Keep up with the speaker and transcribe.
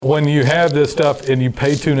When you have this stuff and you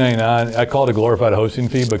pay $299, I call it a glorified hosting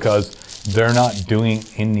fee because they're not doing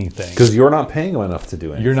anything. Because you're not paying them enough to do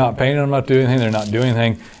anything. You're not paying them enough to do anything. They're not doing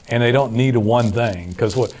anything, and they don't need one thing.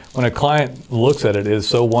 Because when a client looks at it, it's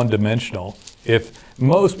so one-dimensional. If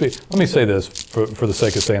most people, let me say this for the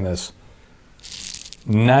sake of saying this: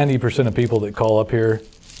 90% of people that call up here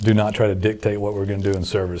do not try to dictate what we're going to do in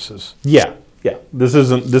services. Yeah. Yeah, this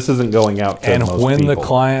isn't going out to most people. And when the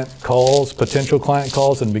client calls, potential client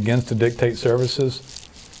calls, and begins to dictate services,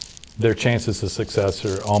 their chances of success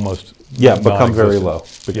are almost become very low.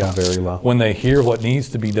 Very low. When they hear what needs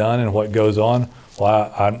to be done and what goes on,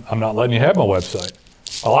 well, I'm not letting you have my website.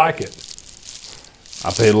 I like it.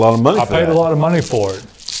 I paid a lot of money for it. I paid a lot of money for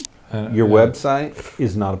it. Your website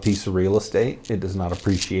is not a piece of real estate. It does not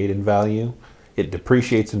appreciate in value. It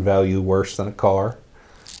depreciates in value worse than a car.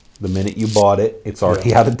 The minute you bought it, it's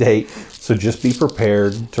already out of date. So just be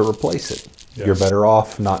prepared to replace it. Yeah. You're better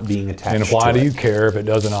off not being attached to it. And why do you care if it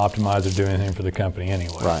doesn't optimize or do anything for the company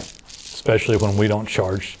anyway? Right. Especially when we don't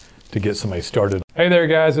charge to get somebody started. Hey there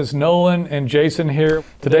guys, it's Nolan and Jason here.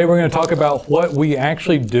 Today we're going to talk about what we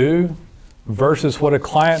actually do versus what a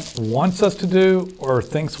client wants us to do or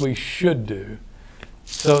thinks we should do.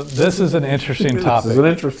 So this is an interesting topic. This is an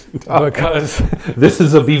interesting topic. Because this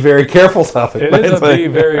is a be very careful topic. It is a be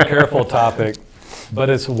very careful topic, but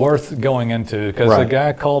it's worth going into because a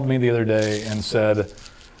guy called me the other day and said,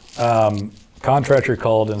 contractor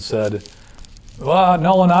called and said, well,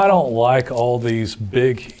 Nolan, I don't like all these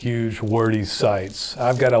big, huge, wordy sites.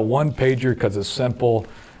 I've got a one-pager because it's simple,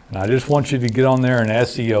 and I just want you to get on there and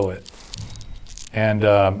SEO it. And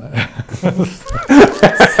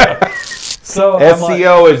So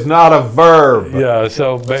SEO is not a verb. Yeah,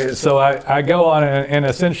 so I go on and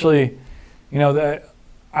essentially, you know,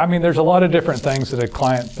 there's a lot of different things that a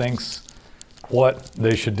client thinks what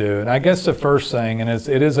they should do. And I guess the first thing, and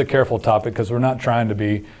it is a careful topic because we're not trying to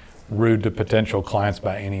be rude to potential clients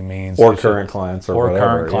by any means. Or current clients or whatever.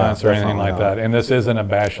 Current clients or anything like that. And this isn't a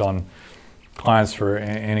bash on clients for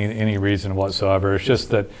any reason whatsoever. It's just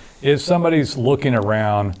that if somebody's looking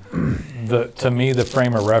around, to me the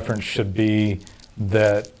frame of reference should be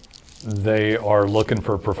that they are looking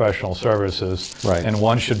for professional services, and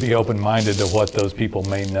one should be open-minded to what those people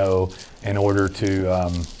may know in order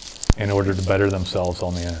to better themselves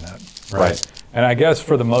on the internet. Right. And I guess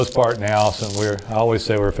for the most part now, since I always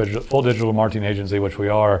say we're a full digital marketing agency, which we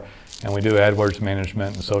are, and we do AdWords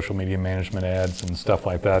management and social media management ads and stuff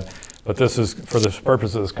like that. But this is, for the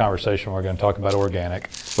purpose of this conversation, we're going to talk about organic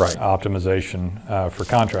optimization for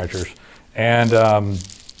contractors. And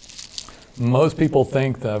most people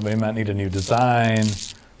think that we might need a new design,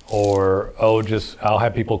 or I'll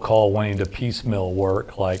have people call wanting to piecemeal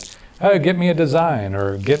work, like, hey, get me a design,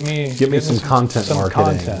 or get me some content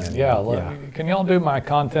marketing. Can y'all do my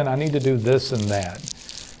content? I need to do this and that.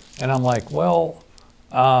 And I'm like, well,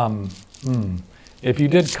 if you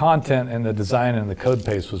did content and the design and the code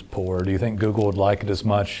base was poor, do you think Google would like it as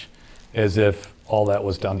much as if all that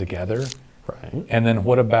was done together? Right. And then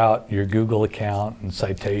what about your Google account and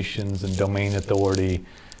citations and domain authority,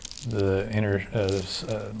 the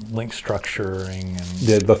link structuring,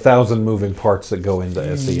 and the 1,000 moving parts that go into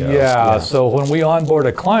SEO? Yeah. So when we onboard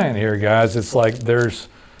a client here, guys, it's like there's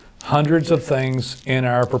hundreds of things in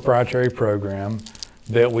our proprietary program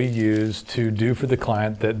that we use to do for the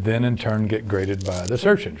client that then in turn get graded by the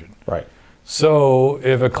search engine. Right. So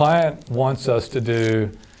if a client wants us to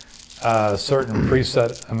do a certain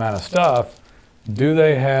preset amount of stuff, do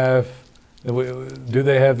they have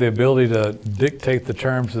the ability to dictate the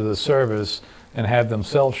terms of the service and have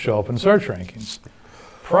themselves show up in search rankings?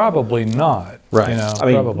 Probably not. Right. You know, I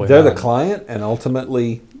mean, they're the client, and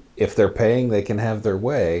ultimately, if they're paying, they can have their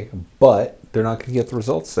way, but they're not going to get the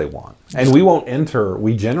results they want. And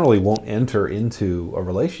we generally won't enter into a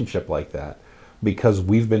relationship like that because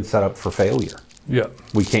we've been set up for failure. Yeah.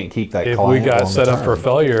 We can't keep that client. If we got set up for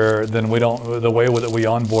failure, then we don't, the way that we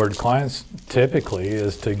onboard clients typically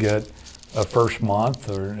is to get a first month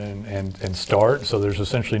and start. So there's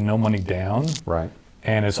essentially no money down. Right.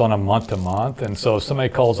 And it's on a month to month. And so if somebody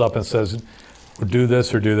calls up and says, do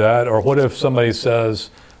this or do that, or what if somebody says,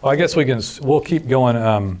 well, I guess we'll keep going.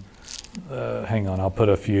 Hang on, I'll put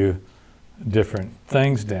a few different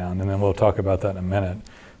things down and then we'll talk about that in a minute.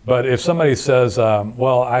 But if somebody says,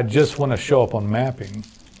 well, I just want to show up on mapping,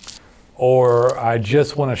 or I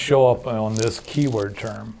just want to show up on this keyword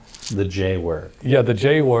term. The J word. Yeah, the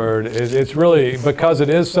J word. It's really, because it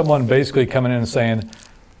is someone basically coming in and saying,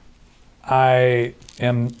 I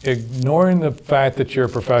am ignoring the fact that you're a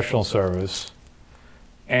professional service,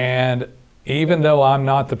 and even though I'm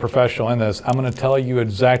not the professional in this, I'm going to tell you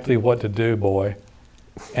exactly what to do, boy.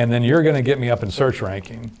 and then you're going to get me up in search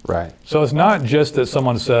ranking. Right. So it's not just that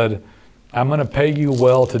someone said, I'm going to pay you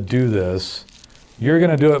well to do this. You're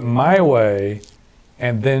going to do it my way,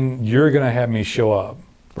 and then you're going to have me show up.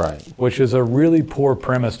 Right. Which is a really poor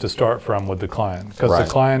premise to start from with the client. Because Right.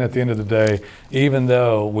 the client, at the end of the day, even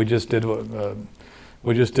though we just did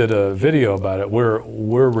a video about it,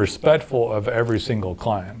 we're respectful of every single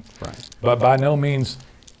client. Right. But by no means,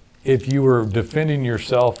 if you were defending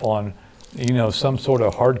yourself on, some sort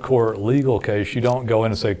of hardcore legal case, you don't go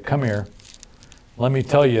in and say, come here, let me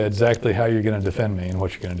tell you exactly how you're going to defend me and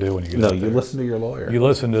what you're going to do when you get No, out you there. listen to your lawyer. You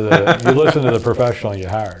listen to the professional you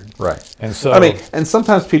hired. Right. And so, I mean, and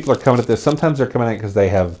sometimes people are coming at this. Sometimes they're coming at it because they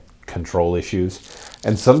have control issues,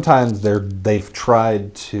 and sometimes they're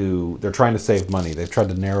trying to save money. They've tried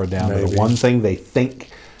to narrow down to the Maybe. one thing they think,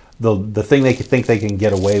 the thing they think they can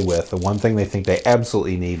get away with, the one thing they think they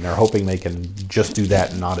absolutely need, and they're hoping they can just do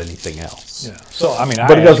that and not anything else. yeah. So I mean,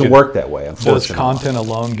 But it doesn't work that way, unfortunately. Does content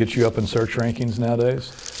alone get you up in search rankings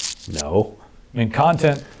nowadays? No. I mean,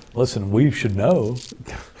 content, listen, we should know,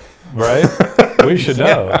 right? We should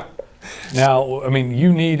know. Now, I mean,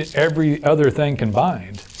 you need every other thing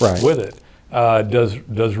combined Right. with it.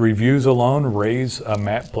 Does reviews alone raise a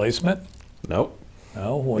map placement? Nope.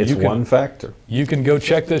 No. Well, It's one factor. You can go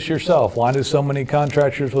check this yourself. Why do so many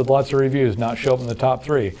contractors with lots of reviews not show up in the top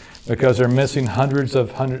 3? Because they're missing hundreds of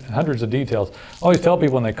details. I always tell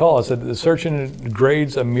people when they call us that the search engine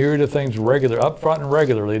grades a myriad of things upfront and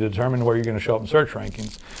regularly to determine where you're going to show up in search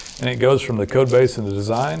rankings. And it goes from the code base and the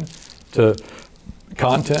design to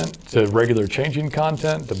content, to regular changing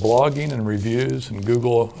content, to blogging and reviews and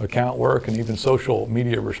Google account work and even social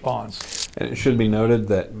media response. And it should be noted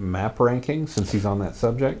that map ranking, since he's on that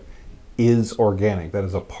subject, is organic. That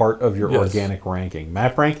is a part of your Yes. organic ranking.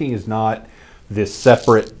 Map ranking is not this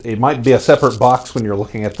separate, it might be a separate box when you're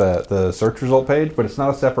looking at the search result page, but it's not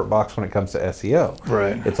a separate box when it comes to SEO.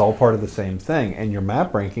 Right. It's all part of the same thing. And your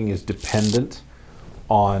map ranking is dependent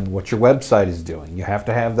on what your website is doing. You have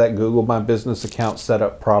to have that Google My Business account set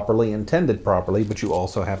up properly and tended properly, but you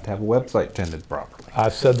also have to have a website tended properly.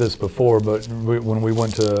 I've said this before, but when we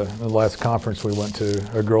went to the last conference we went to,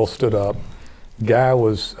 a girl stood up. Guy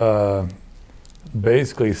was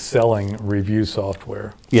basically selling review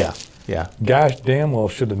software. Yeah, yeah. Guy damn well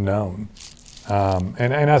should have known.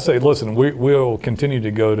 And I say, listen, we'll continue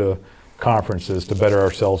to go to conferences to better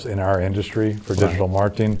ourselves in our industry for digital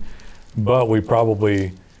marketing, but we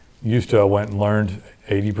probably used to went and learned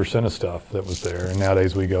 80% of stuff that was there, and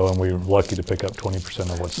nowadays we go and we're lucky to pick up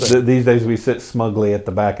 20% of what's there. These days we sit smugly at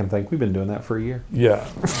the back and think, we've been doing that for a year. Yeah,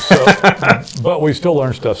 so, but we still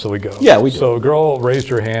learn stuff, so we go. Yeah, we do. So a girl raised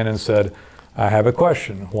her hand and said, I have a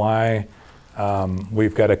question. Why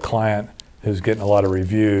we've got a client who's getting a lot of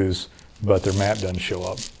reviews, but their map doesn't show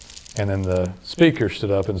up. And then the speaker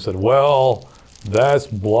stood up and said, well, that's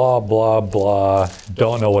blah, blah, blah.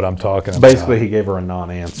 Don't know what I'm talking about. Basically, he gave her a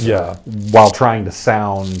non-answer. Yeah. While trying to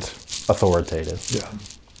sound authoritative. Yeah.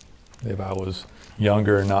 If I was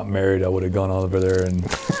younger and not married, I would have gone over there and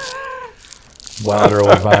wowed her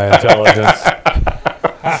with my intelligence.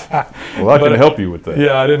 Well, I can help you with that.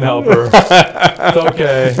 Yeah, I didn't help her. It's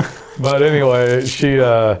okay. But anyway, she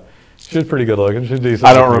was pretty good looking. She's decent.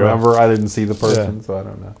 I don't looking girl. remember. I didn't see the person, so I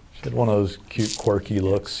don't know. She had one of those cute, quirky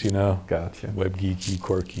looks, Gotcha. web geeky,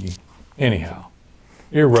 quirky. Anyhow,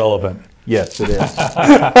 irrelevant. Yes, it is.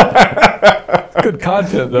 Good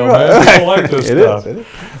content though, man. People like this stuff. It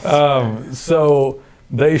is. So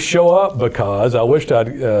they show up because I wished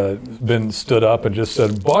I'd been stood up and just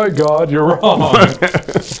said, by God, you're wrong.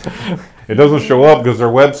 It doesn't show up because their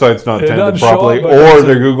website's not It tended doesn't show properly, up because or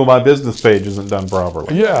their Google My Business page isn't done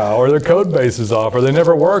properly. Yeah, or their code base is off, or they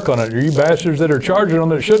never work on it. Or you bastards that are charging them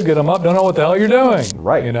that should get them up don't know what the hell you're doing.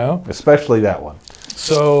 Right. Especially that one.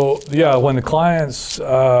 So, yeah, when the clients,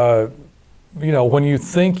 when you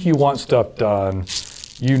think you want stuff done,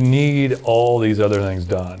 you need all these other things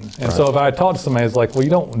done. And so if I talk to somebody, it's like, well, you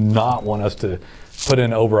don't not want us to put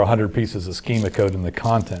in over 100 pieces of schema code in the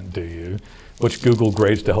content, do you? Which Google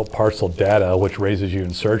grades to help parcel data, which raises you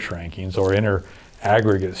in search rankings, or enter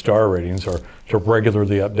aggregate star ratings, or to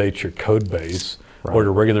regularly update your code base, or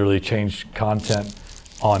to regularly change content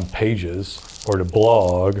on pages, or to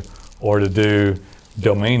blog, or to do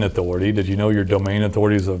domain authority. Did you know your domain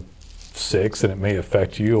authority is of 6 and it may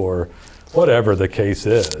affect you, or whatever the case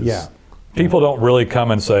is? Yeah. People don't really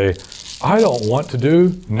come and say, I don't want to do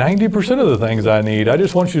 90% of the things I need. I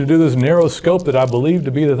just want you to do this narrow scope that I believe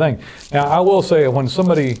to be the thing. Now, I will say, when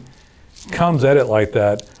somebody comes at it like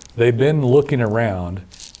that, they've been looking around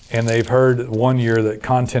and they've heard one year that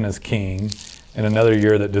content is king, and another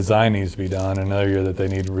year that design needs to be done, another year that they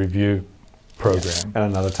need review program. And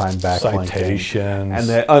another time backlinking. Citations.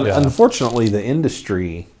 And unfortunately, the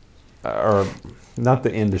industry, or not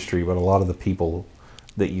the industry, but a lot of the people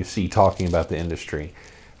that you see talking about the industry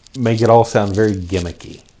make it all sound very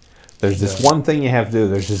gimmicky. There's this one thing you have to do.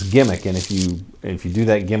 There's this gimmick, and if you do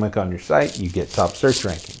that gimmick on your site, you get top search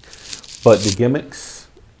ranking. But the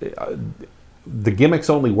gimmicks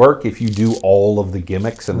only work if you do all of the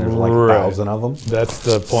gimmicks, and there's like 1,000 of them. That's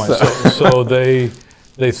the point. So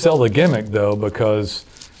they sell the gimmick though because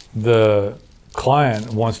the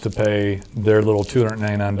client wants to pay their little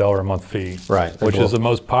 $299 a month fee, right? Which is the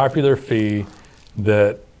most popular fee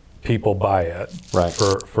that people buy at, right,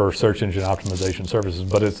 for search engine optimization services.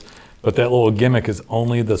 But that little gimmick is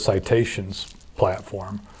only the citations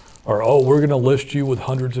platform. Or, oh, we're going to list you with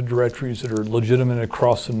hundreds of directories that are legitimate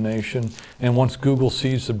across the nation. And once Google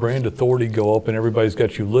sees the brand authority go up and everybody's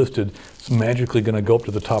got you listed, it's magically going to go up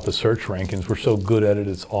to the top of search rankings. We're so good at it,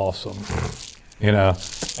 it's awesome. You know,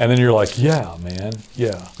 and then you're like, yeah, man,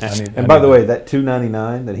 yeah. And by the way, that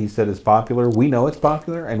 $299 that he said is popular, we know it's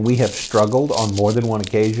popular, and we have struggled on more than one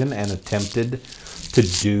occasion and attempted to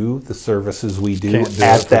do the services we do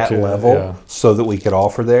at that level so that we could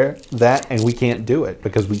offer that, and we can't do it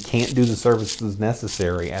because we can't do the services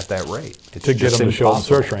necessary at that rate. It's to get them to show up in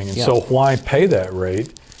search rankings. Yeah. So why pay that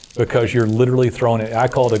rate? Because you're literally throwing it. I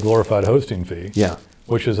call it a glorified hosting fee. Yeah.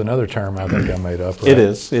 Which is another term I think I made up. Right? It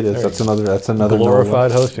is. That's another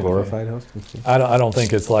glorified hosting. Glorified hosting. I don't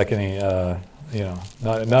think it's like any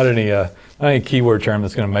not any keyword term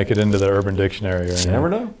that's going to make it into the Urban Dictionary. Or you never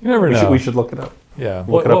know. You never know. We should look it up. Yeah.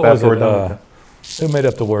 Look it up after we're done. Who made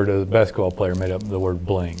up the word? A basketball player made up the word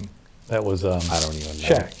bling. That was I don't even know.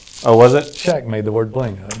 Shaq. Oh, was it? Shaq made the word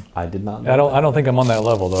bling. I did not know. I don't think I'm on that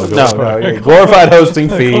level though. No. Glorified hosting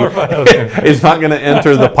fee is not going to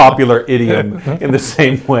enter the popular idiom in the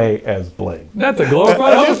same way as bling. That's a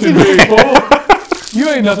glorified hosting fee, fool. You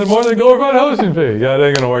ain't nothing more than a glorified hosting fee. Yeah, it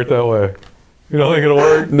ain't going to work that way. You don't think it'll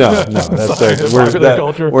work? No.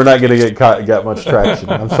 We're not going to get much traction.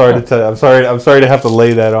 I'm sorry to tell you. I'm sorry to have to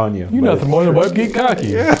lay that on you. You're nothing more than Web Geek Cocky.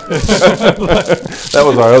 Yeah. That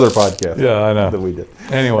was our other podcast. Yeah, I know. That we did.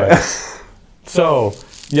 Anyway, so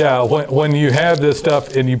yeah, when you have this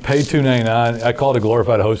stuff and you pay $299, I call it a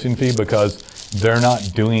glorified hosting fee because they're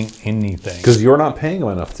not doing anything. Because you're not paying them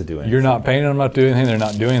enough to do anything. You're not paying them enough to do anything. They're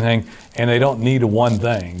not doing anything, and they don't need one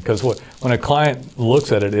thing. Because when a client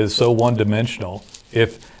looks at it, it's so one-dimensional.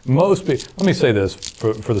 If most people, let me say this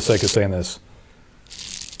for the sake of saying this: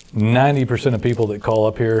 90% of people that call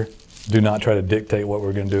up here do not try to dictate what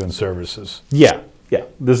we're going to do in services. Yeah.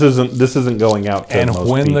 This isn't going out to most people. And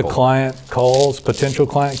when the potential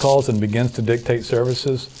client calls and begins to dictate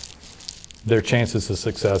services, their chances of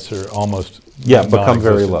success are almost become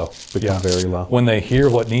very low. Very low. When they hear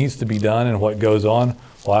what needs to be done and what goes on,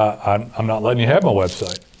 well, I'm not letting you have my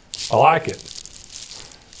website. I like it.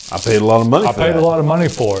 I paid a lot of money for it. I paid a lot of money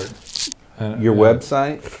for it. Your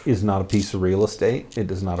website is not a piece of real estate. It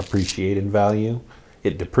does not appreciate in value.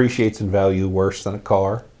 It depreciates in value worse than a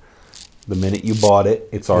car. The minute you bought it,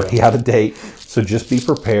 it's already out of date. So just be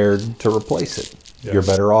prepared to replace it. Yeah. You're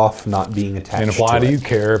better off not being attached to it. And why do you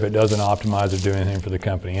care if it doesn't optimize or do anything for the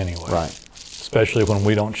company anyway? Right. Especially when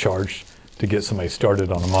we don't charge to get somebody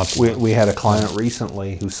started on a monthly. We had a client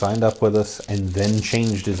recently who signed up with us and then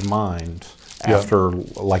changed his mind after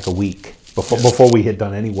like a week before we had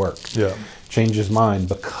done any work. Yeah. Changed his mind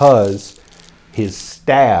because his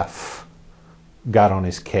staff got on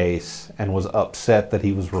his case and was upset that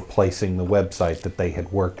he was replacing the website that they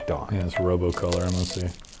had worked on. Yeah, it's RoboColor. I'm going to see.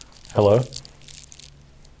 Hello?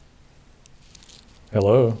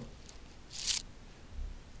 Hello?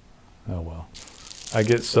 Oh, well. I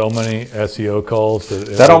get so many SEO calls.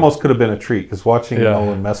 That almost could have been a treat, because watching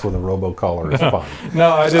Nolan mess with a RoboCollar is fun.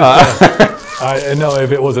 No, I just... no,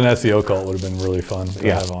 if it was an SEO call, it would have been really fun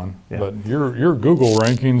to have on. Yeah. But your Google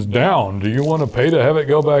ranking's down. Do you want to pay to have it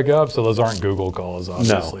go back up? So those aren't Google calls,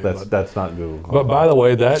 obviously. No, that's not Google calls. But by the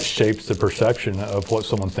way, that shapes the perception of what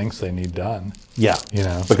someone thinks they need done. Yeah. You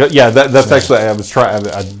know? Because, that's actually...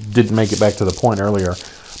 I didn't make it back to the point earlier,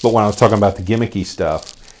 but when I was talking about the gimmicky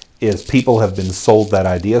stuff, is people have been sold that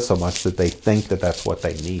idea so much that they think that that's what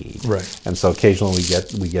they need. Right. And so occasionally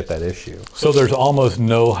we get that issue. So there's almost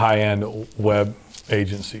no high-end web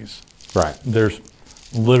agencies. Right. There's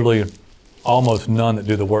literally almost none that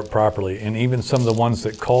do the work properly. And even some of the ones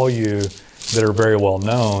that call you that are very well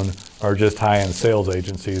known are just high-end sales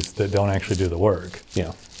agencies that don't actually do the work.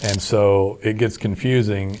 Yeah. And so it gets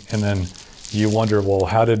confusing, and then you wonder, well,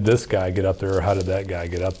 how did this guy get up there, or how did that guy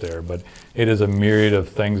get up there? But it is a myriad of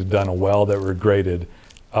things done well that were graded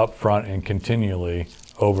up front and continually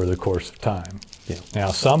over the course of time. Yeah.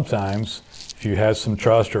 Now, sometimes if you have some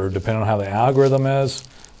trust, or depending on how the algorithm is,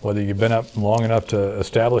 whether you've been up long enough to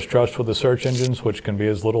establish trust with the search engines, which can be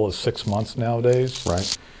as little as 6 months nowadays.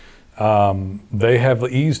 Right. They have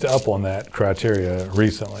eased up on that criteria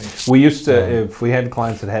recently. We used to, if we had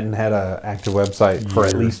clients that hadn't had an active website for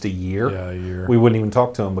at least a year, a year, we wouldn't even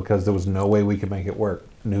talk to them because there was no way we could make it work.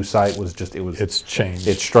 New site was just, it's changed.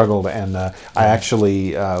 It struggled, and I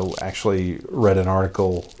actually read an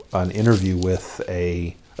article, an interview with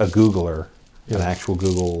a Googler, an actual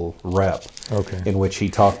Google rep, in which he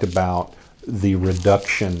talked about the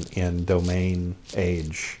reduction in domain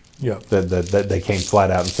age. Yeah. That they came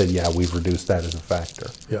flat out and said, yeah, we've reduced that as a factor.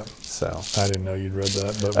 Yeah. So I didn't know you'd read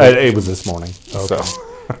that, but it was this morning. Okay.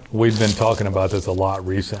 So we've been talking about this a lot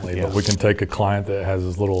recently, Yeah. but we can take a client that has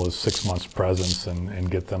as little as 6 months presence and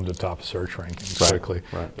get them to top search rankings quickly,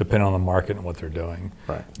 depending on the market and what they're doing.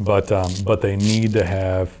 Right. But they need to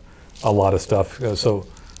have a lot of stuff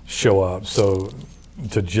show up. So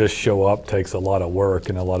to just show up takes a lot of work,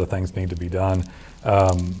 and a lot of things need to be done.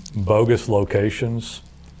 Bogus locations.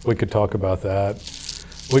 We could talk about that.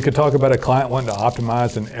 We could talk about a client wanting to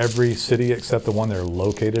optimize in every city except the one they're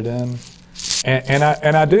located in, and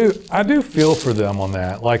I do feel for them on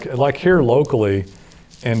that. Like here locally,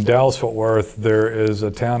 in Dallas Fort Worth, there is a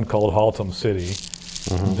town called Haltom City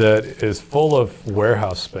that is full of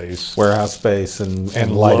warehouse space,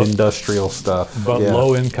 and light industrial stuff, but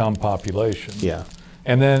low income population. Yeah,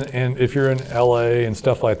 and if you're in LA and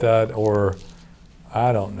stuff like that, or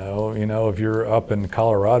I don't know, if you're up in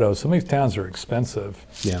Colorado, some of these towns are expensive.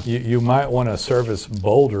 Yeah. You might want to service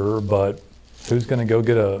Boulder, but who's going to go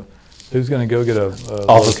get a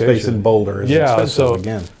office space in Boulder is expensive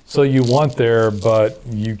again. So you want there, but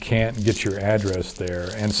you can't get your address there.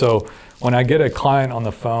 And so when I get a client on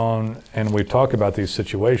the phone and we talk about these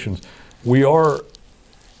situations, we are,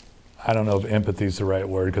 I don't know if empathy is the right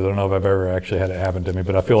word, because I don't know if I've ever actually had it happen to me,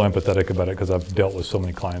 but I feel empathetic about it because I've dealt with so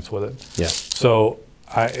many clients with it. Yeah. So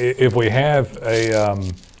if we have a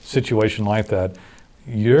situation like that,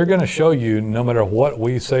 you're going to show you, no matter what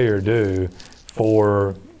we say or do,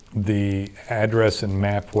 for the address and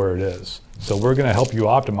map where it is. So we're going to help you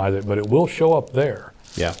optimize it, but it will show up there.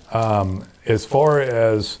 Yeah. As far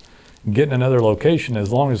as getting another location,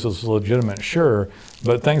 as long as it's legitimate, sure.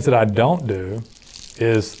 But things that I don't do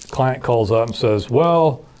is client calls up and says,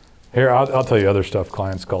 well, here, I'll tell you other stuff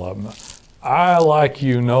clients call up. I like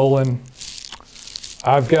you, Nolan.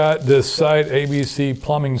 I've got this site,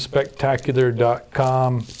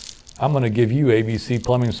 abcplumbingspectacular.com. I'm going to give you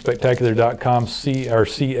abcplumbingspectacular.com,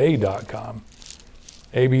 ca.com.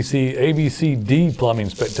 ABCD Plumbing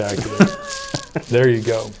Spectacular. There you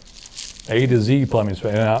go. A to Z Plumbing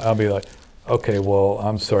Spectacular. And I'll be like, okay, well,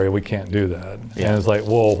 I'm sorry, we can't do that. Yeah. And it's like,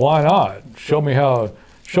 well, why not? Show me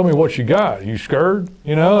what you got. You scared?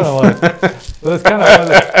 And I'm like, that's kind of,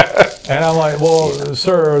 and I'm like, well,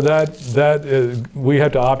 sir, that is, we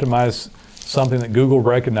have to optimize something that Google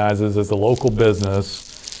recognizes as a local business.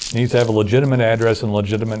 It needs to have a legitimate address and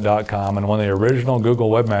legitimate.com. And one of the original Google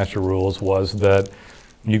Webmaster Rules was that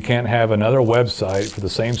you can't have another website for the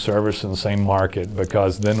same service in the same market,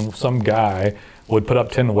 because then some guy would put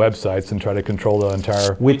up 10 websites and try to control the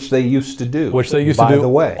entire... Which they used to do. By the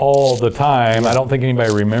way. All the time. Yeah. I don't think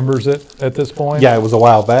anybody remembers it at this point. Yeah, it was a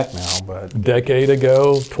while back now, but... Decade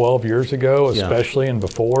ago, 12 years ago, especially, and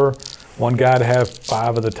before, one guy to have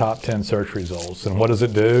 5 of the top 10 search results. And what does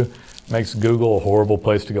it do? Makes Google a horrible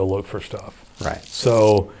place to go look for stuff. Right.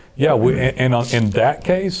 So, yeah, in that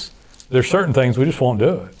case, there's certain things we just won't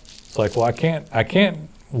do it. It's like, well, I can't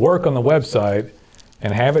work on the website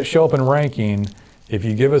and have it show up in ranking if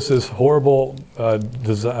you give us this horrible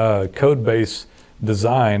code base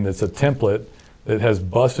design that's a template that has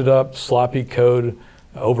busted up, sloppy code,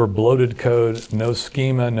 over bloated code, no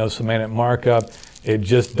schema, no semantic markup. It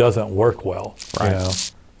just doesn't work well.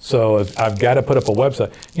 Right. So I've got to put up a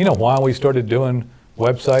website. You know why we started doing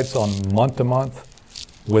websites on month to month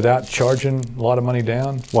without charging a lot of money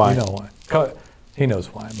down? Why? You know why. He knows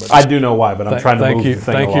why. But I do know why, but I'm trying to move the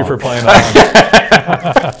thing Thank along. you for playing along.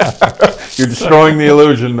 You're destroying the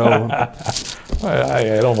illusion, Nolan.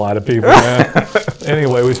 I don't lie to people, man.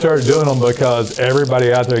 Anyway, we started doing them because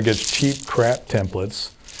everybody out there gets cheap crap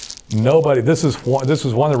templates. This is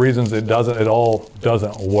one of the reasons it all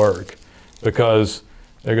doesn't work, because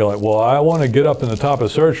they go like, well, I want to get up in the top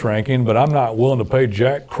of search ranking, but I'm not willing to pay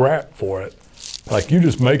jack crap for it. Like, you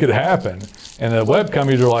just make it happen. And the web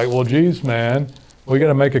companies are like, well, geez, man, we got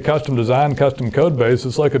to make a custom design, custom code base.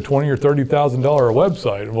 It's like a $20,000 or $30,000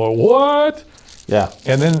 website. Well, what? Yeah.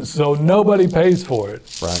 And then, so nobody pays for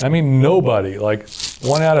it. Right. I mean, nobody. Like,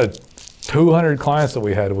 1 out of 200 clients that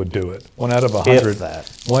we had would do it. 1 out of 100. If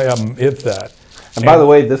that. Well, if that. And by the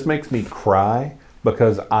way, this makes me cry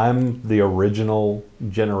because I'm the original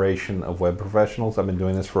generation of web professionals. I've been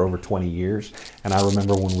doing this for over 20 years, and I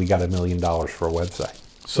remember when we got $1 million for a website.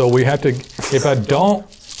 So we have to, if I don't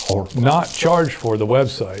not charge for the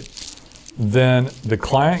website, then the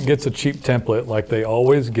client gets a cheap template like they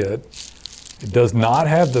always get. It does not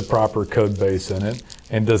have the proper code base in it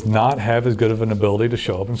and does not have as good of an ability to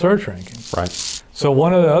show up in search rankings. Right. So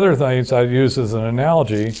one of the other things I use as an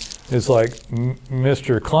analogy is like,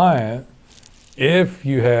 Mr. Client, if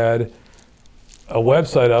you had a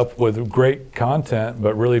website up with great content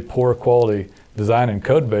but really poor quality design and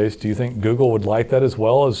code base, do you think Google would like that as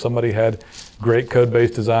well as somebody had great code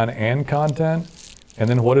base design and content? And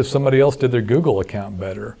then what if somebody else did their Google account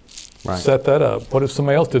better? Right. Set that up. What if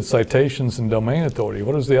somebody else did citations and domain authority?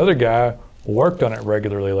 What if the other guy worked on it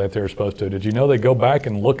regularly like they were supposed to? Did you know they go back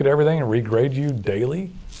and look at everything and regrade you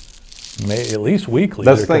daily? At least weekly.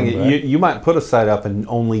 That's the thing. You might put a site up and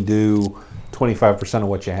only do 25% of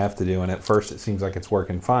what you have to do, and at first it seems like it's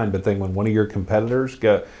working fine. But then when one of your competitors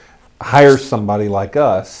hires somebody like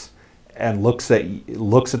us and looks at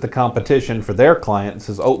the competition for their client and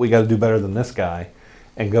says, "Oh, we got to do better than this guy,"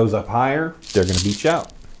 and goes up higher, they're going to beat you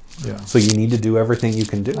out. Yeah. So you need to do everything you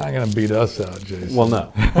can do. Not going to beat us out, Jason. Well,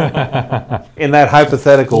 no. In that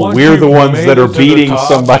hypothetical, Once we're the you've ones made that it are to the beating top,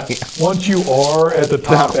 somebody. Once you are at the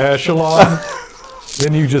top echelon,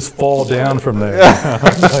 then you just fall down from there.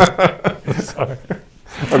 Sorry.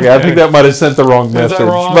 Okay, I think that might have sent the wrong Is message. that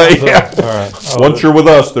wrong? But So- yeah. all right. Oh, Once you're with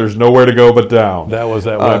us, there's nowhere to go but down. that was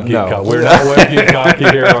that web geek. no. We're not web geek cocky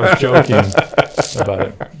here. I was joking about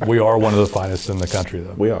it. We are one of the finest in the country,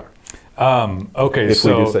 though. We are, Okay, if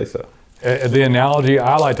so we do say so. The analogy,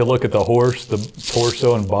 I like to look at the horse, the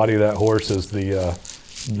torso and body of that horse is the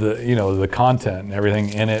the content and everything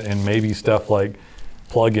in it, and maybe stuff like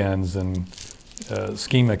plugins and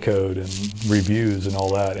schema code and reviews and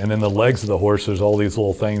all that. And then the legs of the horse, there's all these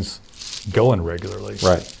little things going regularly.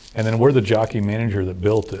 Right. And then we're the jockey manager that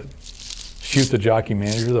built it. Shoot the jockey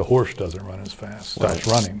manager, the horse doesn't run as fast. Stops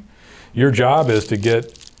running. Your job is to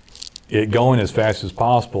get it going as fast as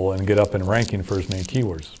possible and get up in ranking for as many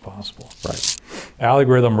keywords as possible. Right.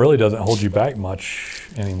 Algorithm really doesn't hold you back much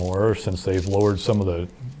anymore since they've lowered some of the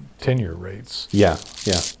tenure rates. Yeah.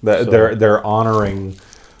 They're honoring.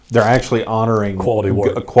 They're actually honoring Quality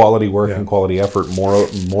work. quality work Yeah. and quality effort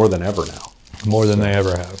more than ever now. More than they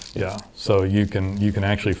ever have, yeah. So you can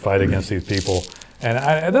actually fight against these people.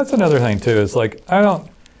 And that's another thing too, is like,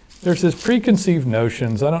 there's this preconceived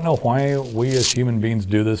notions, I don't know why we as human beings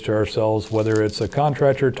do this to ourselves, whether it's a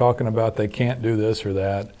contractor talking about they can't do this or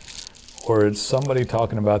that, or it's somebody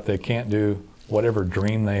talking about they can't do whatever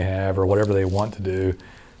dream they have or whatever they want to do.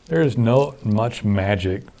 There's no much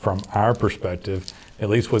magic from our perspective, at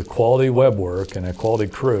least with quality web work and a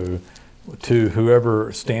quality crew, to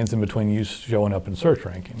whoever stands in between you showing up in search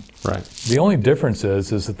ranking. Right. The only difference is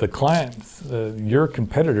that the client, your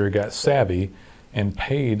competitor, got savvy and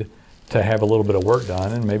paid to have a little bit of work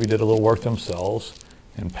done, and maybe did a little work themselves,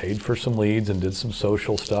 and paid for some leads and did some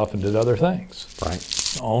social stuff and did other things. Right.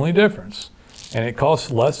 The only difference. And it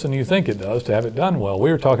costs less than you think it does to have it done well.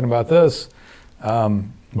 We were talking about this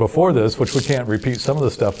before this, which we can't repeat some of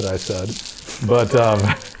the stuff that I said, but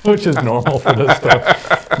which is normal for this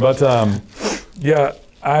stuff. But yeah,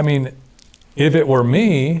 I mean, if it were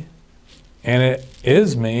me, and it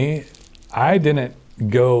is me, I didn't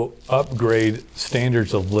go upgrade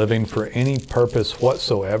standards of living for any purpose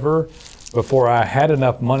whatsoever before I had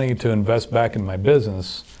enough money to invest back in my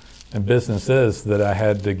business and businesses that I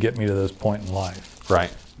had to get me to this point in life.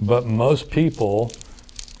 Right. But most people,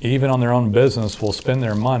 even on their own business, will spend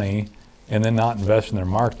their money and then not invest in their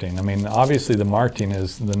marketing. I mean, obviously the marketing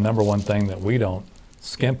is the number one thing that we don't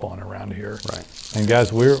skimp on around here. Right. And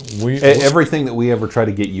guys, Everything that we ever try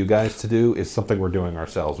to get you guys to do is something we're doing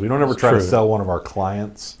ourselves. We don't ever try to sell one of our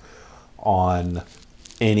clients on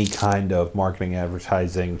any kind of marketing,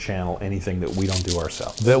 advertising channel, anything that we don't do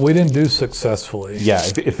ourselves. that we didn't do successfully. Yeah,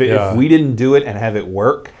 if we didn't do it and have it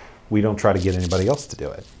work, we don't try to get anybody else to do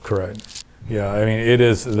it. Correct. Yeah, I mean,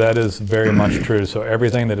 that is very much true. So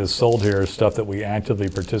everything that is sold here is stuff that we actively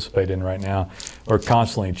participate in right now. We're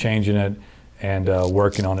constantly changing it and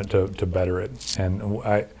working on it to better it. And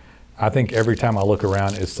I think every time I look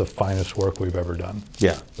around, it's the finest work we've ever done.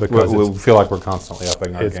 Yeah, Because we feel like we're constantly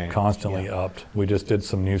upping our game. It's constantly upped. We just did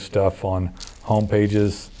some new stuff on home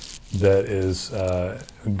pages that is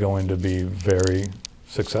going to be very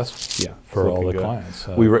successful for all the clients.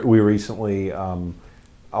 We recently,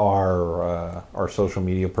 our social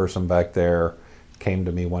media person back there came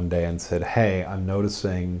to me one day and said, "Hey, I'm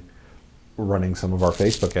noticing running some of our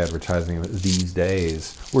Facebook advertising these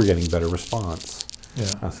days, we're getting better response. Yeah.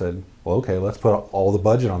 I said, well, okay, let's put all the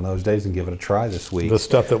budget on those days and give it a try this week. The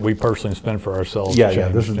stuff that we personally spend for ourselves. Yeah,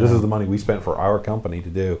 this is the money we spent for our company to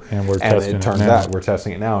do. And we're testing it turns now. out we're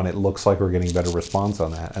testing it now, and it looks like we're getting better response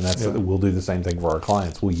on that. And we'll do the same thing for our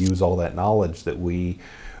clients. We'll use all that knowledge that we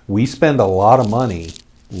spend a lot of money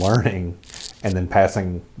learning and then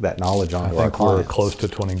passing that knowledge on to our I think clients. we're close to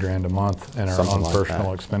 20 grand a month in our Something own like personal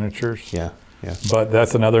that. expenditures. Yeah. But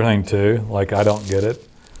that's another thing too. Like, I don't get it.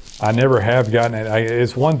 I never have gotten it.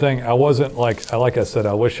 It's one thing. I wasn't like I said,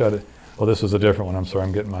 I wish I'd, well, this was a different one. I'm sorry.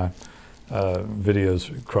 I'm getting my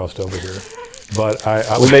videos crossed over here. But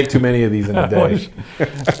we make too many of these in a day.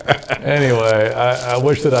 Anyway, I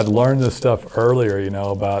wish that I'd learned this stuff earlier,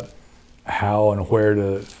 about how and where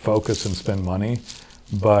to focus and spend money.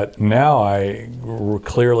 But now I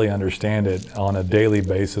clearly understand it on a daily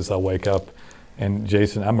basis. I wake up, and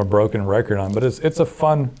Jason, I'm a broken record on, but it's a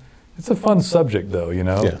fun subject though,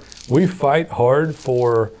 Yeah. We fight hard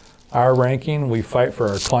for our ranking. We fight for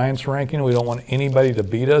our clients' ranking. We don't want anybody to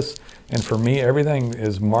beat us. And for me, everything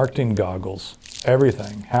is marketing goggles.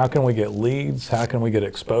 Everything. How can we get leads? How can we get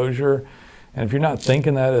exposure? And if you're not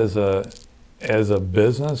thinking that as a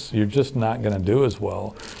business, you're just not going to do as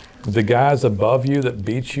well. The guys above you that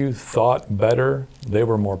beat you thought better. They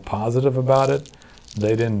were more positive about it.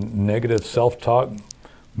 They didn't negative self-talk,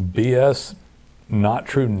 BS, not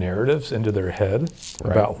true narratives into their head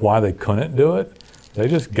about why they couldn't do it. They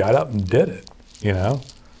just got up and did it,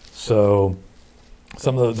 So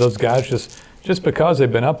some of those guys just because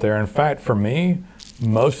they've been up there. In fact, for me,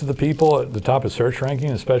 most of the people at the top of search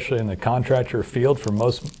ranking, especially in the contractor field, for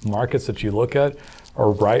most markets that you look at,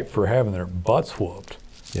 are ripe for having their butts whooped.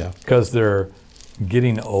 Yeah. Because they're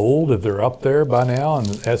getting old, if they're up there by now in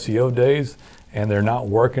the SEO days, and they're not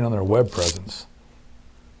working on their web presence.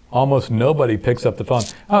 Almost nobody picks up the phone.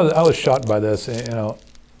 I was shocked by this.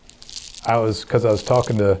 I was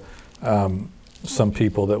talking to some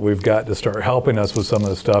people that we've got to start helping us with some of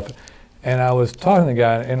this stuff, and I was talking to the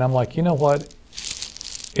guy, and I'm like, you know what?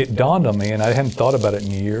 It dawned on me, and I hadn't thought about it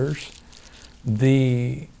in years.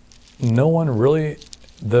 The amount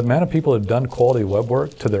of people that have done quality web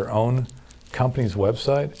work to their own company's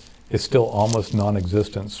website is still almost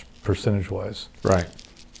non-existent percentage-wise. Right.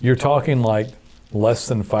 You're talking like less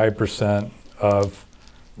than 5% of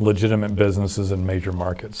legitimate businesses in major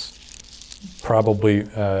markets. Probably,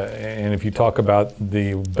 and if you talk about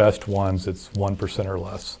the best ones, it's 1% or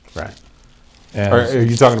less. Right. And Are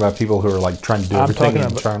you talking about people who are like trying to do everything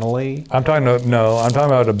internally? I'm talking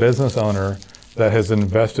about a business owner that has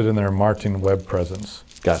invested in their marketing web presence.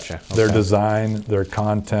 Gotcha. Okay. Their design, their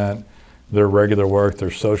content, their regular work,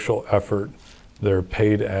 their social effort, their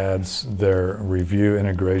paid ads, their review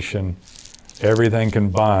integration, everything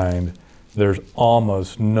combined. There's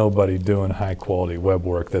almost nobody doing high quality web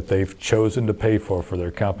work that they've chosen to pay for their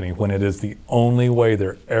company when it is the only way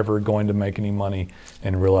they're ever going to make any money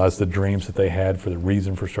and realize the dreams that they had for the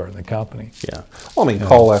reason for starting the company. Yeah. Well, I mean,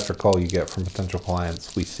 call after call you get from potential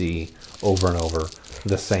clients, we see over and over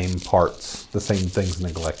the same parts, the same things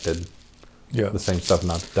neglected, the same stuff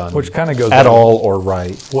not done, which kind of goes at all or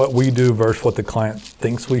right. What we do versus what the client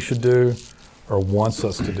thinks we should do or wants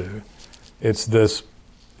us to do. It's this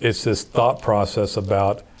thought process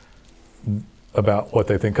about what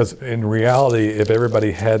they think. Because in reality, if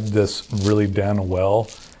everybody had this really down well,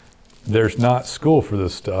 there's not school for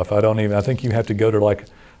this stuff. I think you have to go to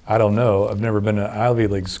I don't know, I've never been to an Ivy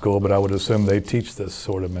League school, but I would assume they teach this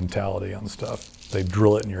sort of mentality on stuff. They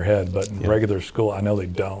drill it in your head, but in regular school, I know they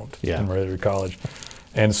don't in regular college.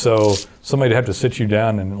 And so somebody'd have to sit you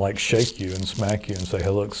down and shake you and smack you and say, hey,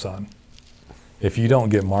 look, son, if you don't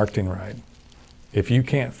get marketing right, if you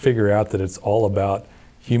can't figure out that it's all about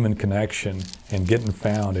human connection and getting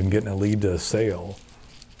found and getting a lead to a sale,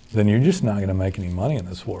 then you're just not going to make any money in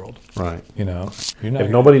this world. Right. You're not. If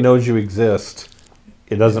nobody knows you exist,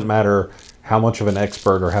 it doesn't matter how much of an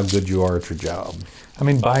expert or how good you are at your job. I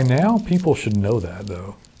mean, by now people should know that,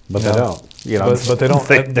 though. But they don't. But they don't.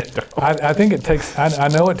 They don't. I think it takes. I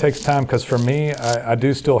know it takes time because for me, I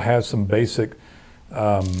do still have some basic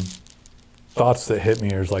thoughts that hit me.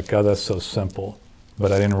 Is like, oh, that's so simple.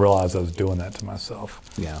 But I didn't realize I was doing that to myself.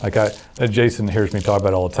 Yeah. Jason hears me talk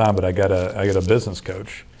about it all the time, but I got a business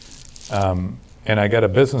coach, and I got a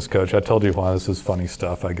business coach. I told you why this is funny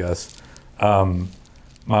stuff, I guess.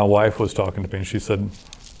 My wife was talking to me and she said,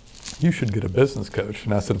 "You should get a business coach."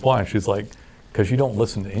 And I said, "Why?" And she's like, "Because you don't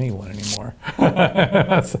listen to anyone anymore."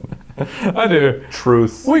 I said, I do.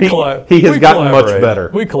 Truth. He has gotten much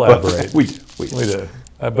better. We collaborate. We do.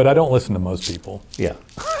 But I don't listen to most people. Yeah.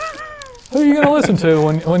 who are you going to listen to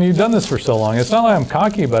when you've done this for so long? It's not like I'm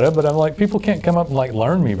cocky about it, but I'm like, people can't come up and like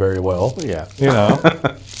learn me very well. Yeah. You know,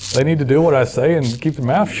 they need to do what I say and keep their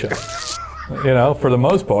mouth shut, you know, for the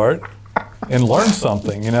most part, and learn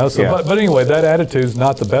something, you know. So, Yeah. but anyway, that attitude's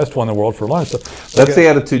not the best one in the world for learning. So That's the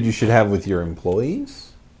attitude you should have with your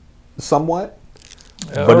employees, somewhat.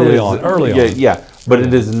 early on. Yeah. But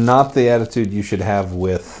it is not the attitude you should have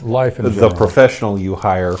with Life in the general. professional you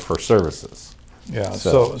hire for services. Yeah.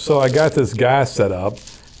 So- So I got this guy set up,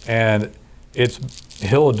 and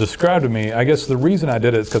he'll describe to me. I guess the reason I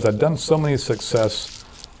did it is because I've done so many success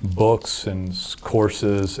books and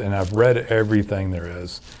courses, and I've read everything there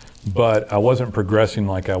is, but I wasn't progressing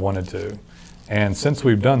like I wanted to. And since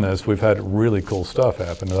we've done this, we've had really cool stuff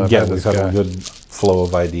happen. I've Yeah, had we've this had guy- a good flow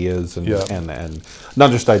of ideas, and, Yeah. and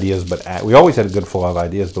not just ideas, but we always had a good flow of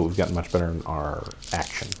ideas, but we've gotten much better in our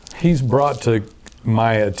action. He's brought to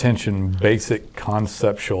my attention basic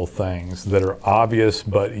conceptual things that are obvious,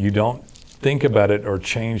 but you don't think about it or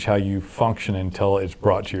change how you function until it's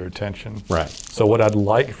brought to your attention. Right. So what I'd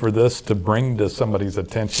like for this to bring to somebody's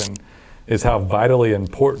attention is how vitally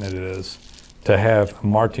important it is to have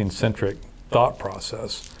marketing-centric thought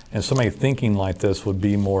process. And somebody thinking like this would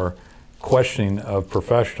be more questioning of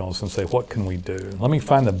professionals and say, what can we do? Let me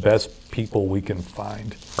find the best people we can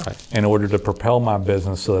find Right. in order to propel my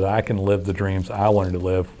business so that I can live the dreams I wanted to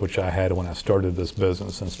live, which I had when I started this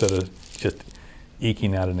business, instead of just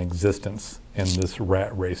eking out an existence in this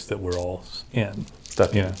rat race that we're all in.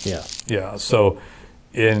 Definitely. Yeah. Yeah. Yeah, so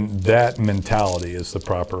in that mentality is the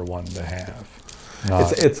proper one to have.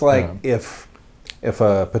 Not, It's like if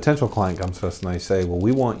a potential client comes to us and they say, well,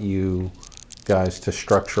 we want you guys to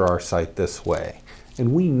structure our site this way.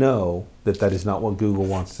 And we know that that is not what Google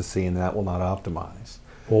wants to see, and that will not optimize.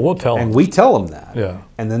 well, we'll tell And them. we tell them that. Yeah.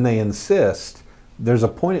 And then they insist. There's a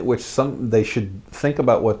point at which they should think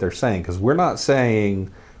about what they're saying, because we're not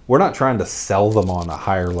trying to sell them on a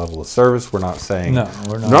higher level of service. We're not saying No,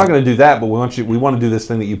 we're not. We're not going to do that, but we want to do this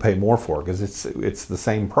thing that you pay more for, because it's the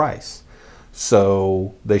same price.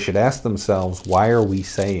 So they should ask themselves, why are we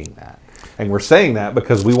saying that? And we're saying that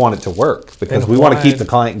because we want it to work, because And we want to why- keep the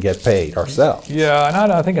client and get paid ourselves. Yeah,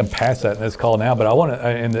 and I think I'm past that in this call now, but I want to,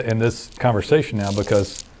 in this conversation now,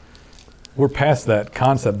 because we're past that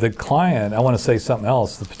concept. The client, I want to say something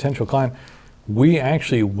else, the potential client, we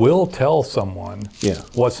actually will tell someone Yeah.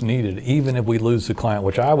 what's needed, even if we lose the client,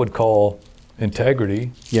 which I would call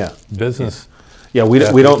integrity, Yeah. business. Yeah, we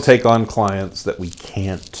don't Ethics. take on clients that we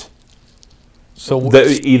can't, So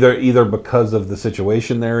either because of the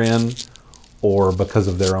situation they're in or because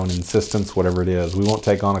of their own insistence, whatever it is. We won't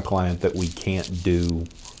take on a client that we can't do,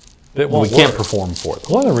 it we won't can't work. perform for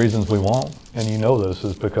them. One of the reasons we won't, and you know this,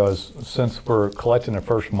 is because since we're collecting the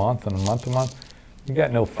first month and month to month, you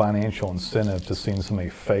got no financial incentive to seeing somebody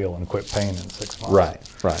fail and quit paying in 6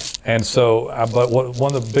 months. Right. And so, but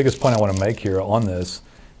one of the biggest point I want to make here on this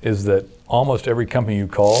is that almost every company you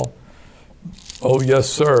call, oh yes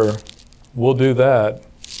sir, we'll do that.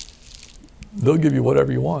 They'll give you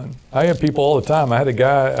whatever you want. I have people all the time. I had a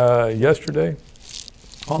guy yesterday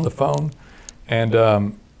on the phone,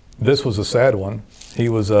 and this was a sad one. He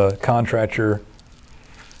was a contractor.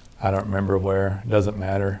 I don't remember where. Doesn't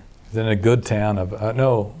matter. He's in a good town of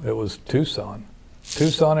no, it was Tucson,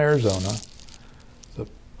 Arizona. The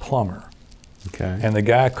plumber. Okay. And the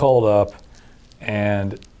guy called up,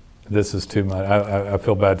 and this is too much. I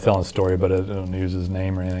feel bad telling the story, but I don't use his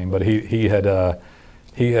name or anything. But he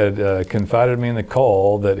had confided to me in the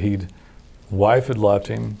call that wife had left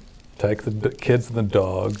him, take the kids and the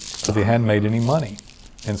dog, because he hadn't made any money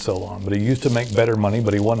in so long. But he used to make better money,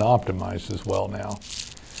 but he wasn't optimized as well now.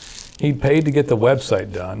 He'd paid to get the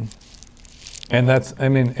website done. And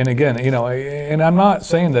and again, and I'm not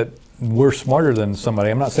saying that we're smarter than somebody.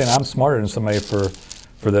 I'm not saying I'm smarter than somebody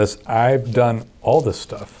for this. I've done all this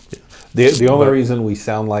stuff. The only reason we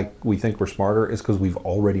sound like we think we're smarter is because we've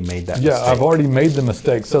already made that Yeah, mistake. I've already made the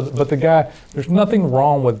mistake. So, but the guy, there's nothing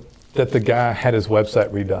wrong with that. The guy had his website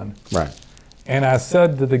redone. Right. And I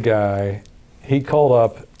said to the guy, he called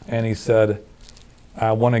up and he said,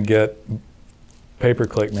 I want to get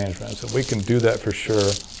pay-per-click management. I said, we can do that for sure.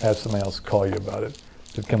 Have somebody else call you about it.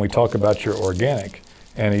 I said, can we talk about your organic?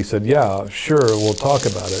 And he said, yeah, sure, we'll talk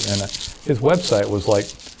about it. And his website was like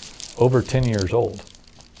over 10 years old.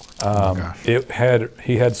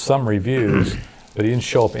 He had some reviews, but he didn't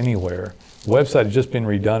show up anywhere. The website had just been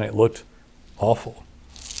redone. It looked awful.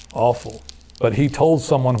 But he told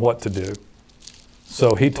someone what to do.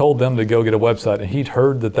 So he told them to go get a website, and he'd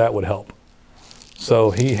heard that would help.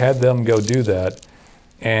 So he had them go do that.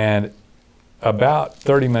 And about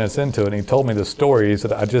 30 minutes into it, and he told me the story. He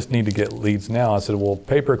said, I just need to get leads now. I said, well,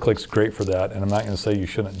 pay-per-click's great for that, and I'm not going to say you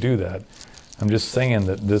shouldn't do that. I'm just saying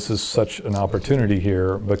that this is such an opportunity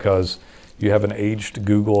here because you have an aged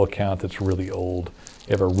Google account that's really old.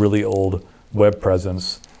 You have a really old web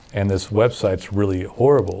presence, and this website's really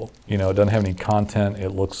horrible. You know, it doesn't have any content. It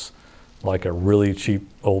looks like a really cheap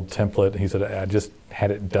old template. He said, I just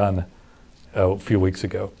had it done a few weeks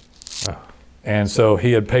ago. Oh. And so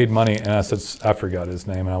he had paid money, and I said, I forgot his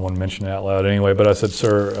name, and I wouldn't mention it out loud anyway, but I said,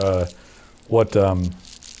 sir,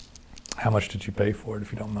 how much did you pay for it,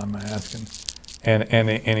 if you don't mind my asking?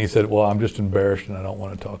 And he said, well, I'm just embarrassed, and I don't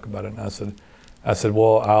want to talk about it. And I said,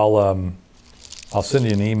 well, I'll send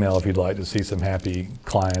you an email if you'd like to see some happy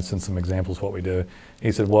clients and some examples of what we do.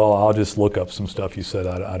 He said, well, I'll just look up some stuff you said.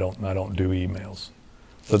 I don't do emails.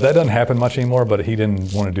 So that doesn't happen much anymore, but he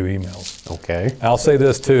didn't want to do emails. Okay. I'll say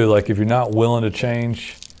this too, like if you're not willing to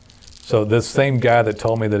change, so this same guy that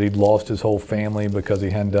told me that he'd lost his whole family because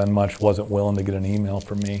he hadn't done much, wasn't willing to get an email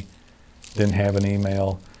from me, didn't have an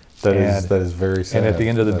email. That is very sad. And at the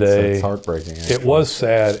end of the day, it's heartbreaking. Actually. It was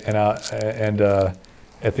sad, and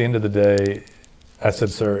at the end of the day, I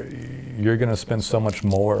said, sir, you're going to spend so much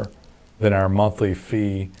more than our monthly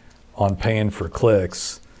fee on paying for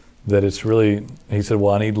clicks that it's really, he said,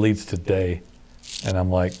 well, I need leads today. And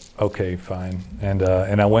I'm like, okay, fine. And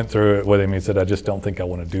I went through it with him. He said, I just don't think I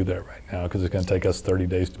want to do that right now because it's going to take us 30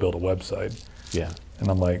 days to build a website. Yeah. And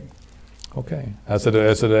I'm like, okay. I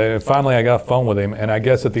said, finally I got a phone with him. And I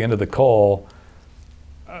guess at the end of the call,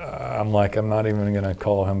 I'm like, I'm not even going to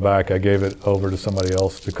call him back. I gave it over to somebody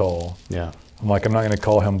else to call. Yeah. I'm like, I'm not going to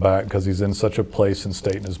call him back because he's in such a place and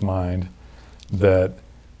state in his mind that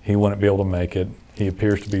he wouldn't be able to make it. He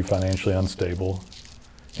appears to be financially unstable,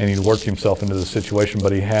 and he'd worked himself into the situation,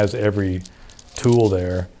 but he has every tool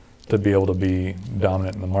there to be able to be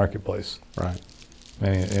dominant in the marketplace. Right.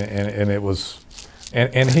 And it was,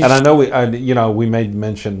 and I know we made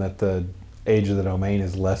mention that the age of the domain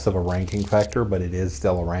is less of a ranking factor, but it is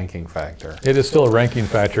still a ranking factor. It is still a ranking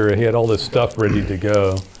factor. He had all this stuff ready to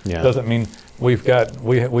go. Yeah. Doesn't mean we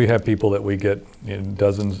have people that we get a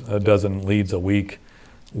dozen leads a week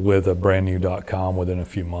with a brand new .com within a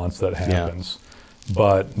few months. That happens. Yeah.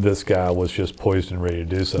 But this guy was just poised and ready to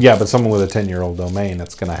do something. Yeah, but someone with a 10-year-old domain,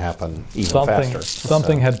 that's going to happen even faster.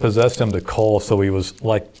 Something had possessed him to call, so he was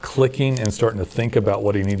like clicking and starting to think about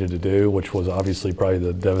what he needed to do, which was obviously probably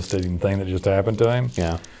the devastating thing that just happened to him.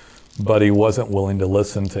 Yeah. But he wasn't willing to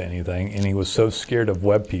listen to anything, and he was so scared of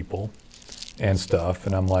web people and stuff.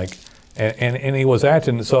 And I'm like, and he was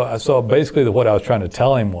acting. So basically, what I was trying to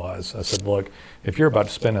tell him was, I said, look, if you're about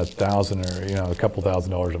to spend $1,000 or a couple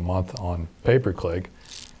 $1,000s a month on pay-per-click,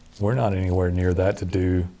 we're not anywhere near that to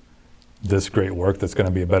do this great work that's going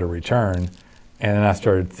to be a better return. And then I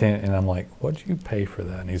started and I'm like, what'd you pay for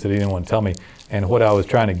that? And he said he didn't want to tell me. And what I was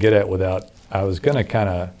trying to get at I was going to kind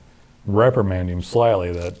of reprimand him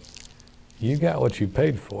slightly that you got what you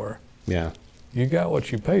paid for. Yeah. You got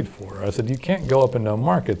what you paid for. I said, you can't go up into a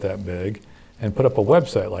market that big and put up a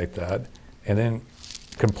website like that and then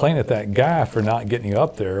complain at that guy for not getting you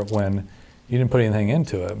up there when you didn't put anything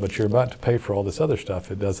into it, but you're about to pay for all this other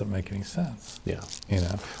stuff. It doesn't make any sense. Yeah.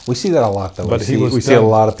 We see that a lot, though. But we see a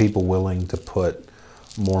lot of people willing to put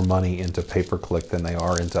more money into pay-per-click than they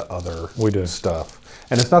are into other stuff.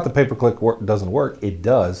 And it's not that pay-per-click doesn't work. It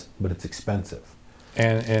does, but it's expensive.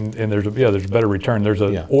 And there's a better return. There's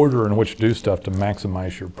an order in which to do stuff to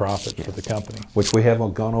maximize your profit for the company. Which we have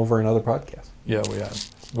gone over in other podcasts. Yeah, we have.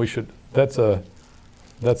 We should. That's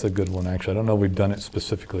a good one, actually. I don't know if we've done it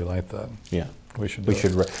specifically like that. Yeah. We should.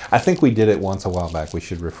 I think we did it once a while back. We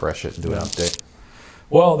should refresh it and do an update.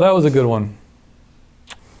 Well, that was a good one.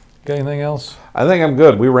 Got anything else? I think I'm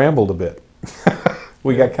good. We rambled a bit.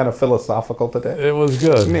 We got kind of philosophical today. It was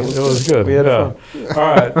good. It was good. We had fun.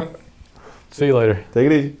 All right. See you later.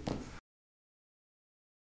 Take it easy.